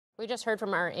We just heard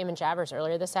from our Eamon Javers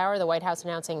earlier this hour, the White House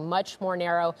announcing much more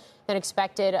narrow than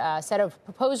expected set of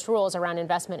proposed rules around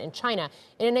investment in China.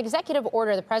 In an executive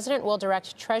order, the president will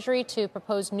direct Treasury to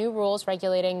propose new rules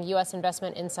regulating U.S.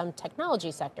 investment in some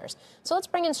technology sectors. So let's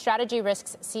bring in Strategy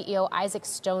Risks CEO Isaac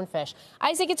Stonefish.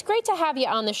 Isaac, it's great to have you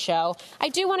on the show. I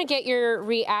do want to get your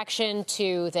reaction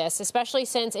to this, especially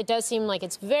since it does seem like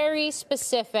it's very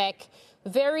specific,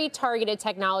 very targeted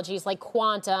technologies like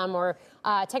quantum or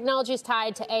technologies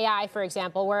tied to AI, for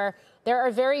example, where there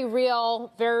are very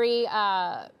real, very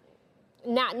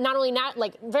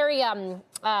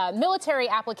military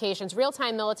applications,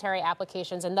 real-time military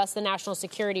applications, and thus the national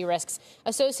security risks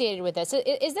associated with this.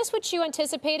 Is this what you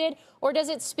anticipated, or does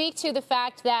it speak to the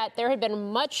fact that there had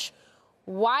been much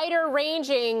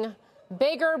wider-ranging,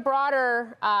 bigger,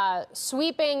 broader,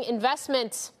 sweeping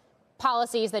investment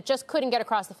policies that just couldn't get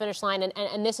across the finish line,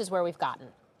 and this is where we've gotten?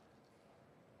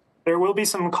 There will be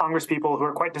some Congress people who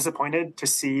are quite disappointed to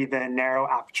see the narrow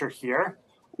aperture here.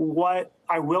 What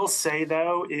I will say,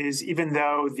 though, is even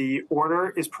though the order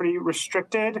is pretty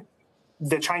restricted,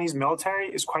 the Chinese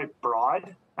military is quite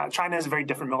broad. China has a very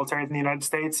different military than the United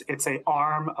States. It's an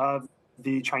arm of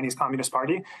the Chinese Communist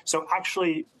Party. So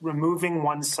actually removing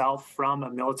oneself from a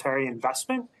military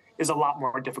investment is a lot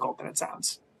more difficult than it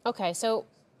sounds. Okay, so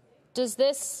does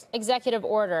this executive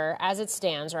order, as it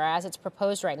stands or as it's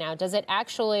proposed right now, does it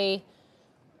actually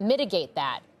mitigate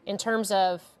that in terms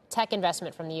of tech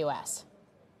investment from the U.S.?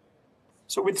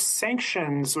 So with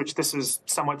sanctions, which this is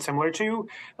somewhat similar to,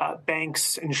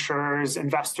 banks, insurers,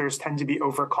 investors tend to be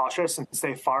overcautious and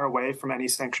stay far away from any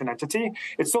sanctioned entity.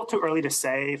 It's still too early to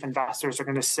say if investors are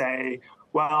going to say,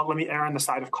 well, let me err on the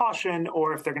side of caution,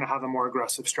 or if they're going to have a more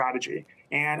aggressive strategy.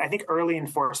 And I think early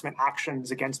enforcement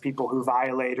actions against people who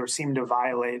violate or seem to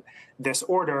violate this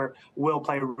order will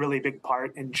play a really big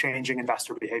part in changing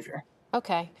investor behavior.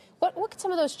 Okay. What could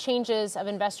some of those changes of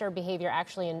investor behavior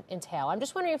actually entail? I'm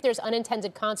just wondering if there's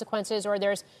unintended consequences or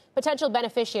there's potential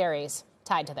beneficiaries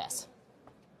tied to this.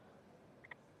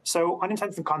 So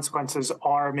unintended consequences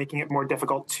are making it more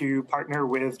difficult to partner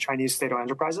with Chinese state-owned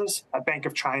enterprises. Bank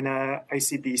of China,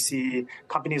 ICBC,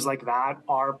 companies like that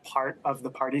are part of the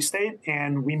party state,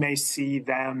 and we may see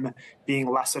them being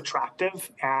less attractive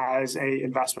as an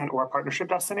investment or a partnership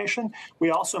destination.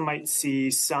 We also might see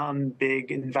some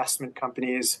big investment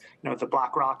companies, the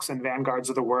BlackRocks and Vanguards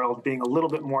of the world, being a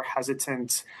little bit more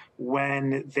hesitant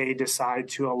when they decide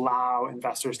to allow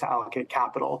investors to allocate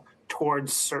capital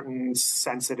towards certain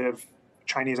sensitive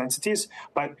Chinese entities.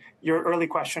 But your early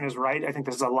question is right. I think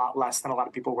this is a lot less than a lot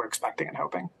of people were expecting and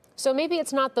hoping. So maybe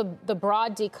it's not the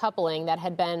broad decoupling that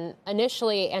had been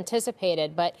initially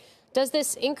anticipated, but does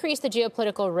this increase the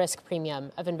geopolitical risk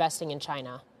premium of investing in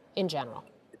China in general?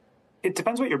 It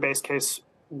depends what your base case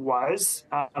was.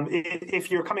 If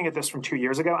you're coming at this from 2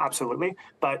 years ago, absolutely.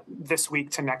 But this week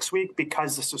to next week,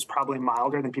 because this was probably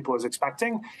milder than people was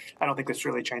expecting, I don't think this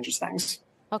really changes things.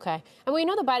 Okay. And we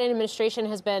know the Biden administration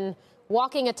has been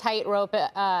walking a tightrope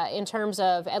in terms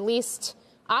of at least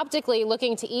optically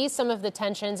looking to ease some of the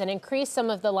tensions and increase some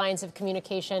of the lines of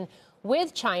communication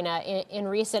with China in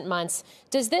recent months.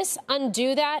 Does this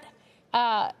undo that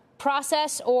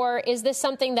process, or is this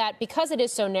something that, because it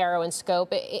is so narrow in scope,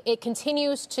 it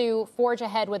continues to forge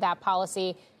ahead with that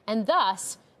policy and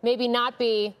thus maybe not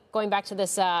be, going back to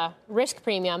this risk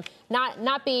premium,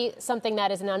 not be something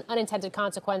that is an unintended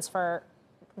consequence for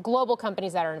global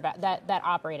companies that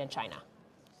operate in China?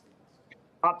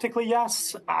 Optically,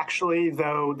 yes. Actually,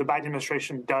 though, the Biden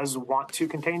administration does want to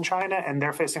contain China, and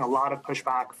they're facing a lot of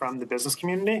pushback from the business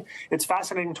community. It's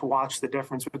fascinating to watch the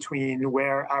difference between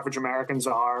where average Americans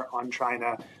are on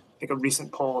China. I think a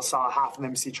recent poll saw half of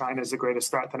them see China as the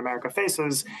greatest threat that America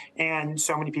faces, and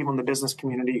so many people in the business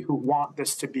community who want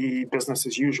this to be business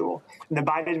as usual. And the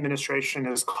Biden administration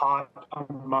is caught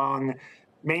among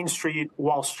Main Street,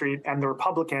 Wall Street, and the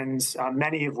Republicans,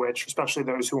 many of which, especially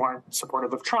those who aren't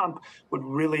supportive of Trump, would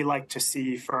really like to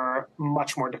see for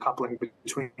much more decoupling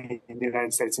between the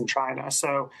United States and China.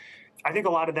 So I think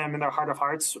a lot of them in their heart of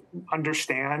hearts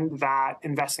understand that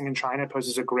investing in China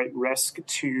poses a great risk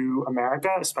to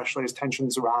America, especially as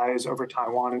tensions rise over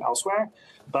Taiwan and elsewhere.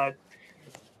 But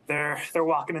they're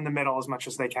walking in the middle as much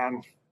as they can.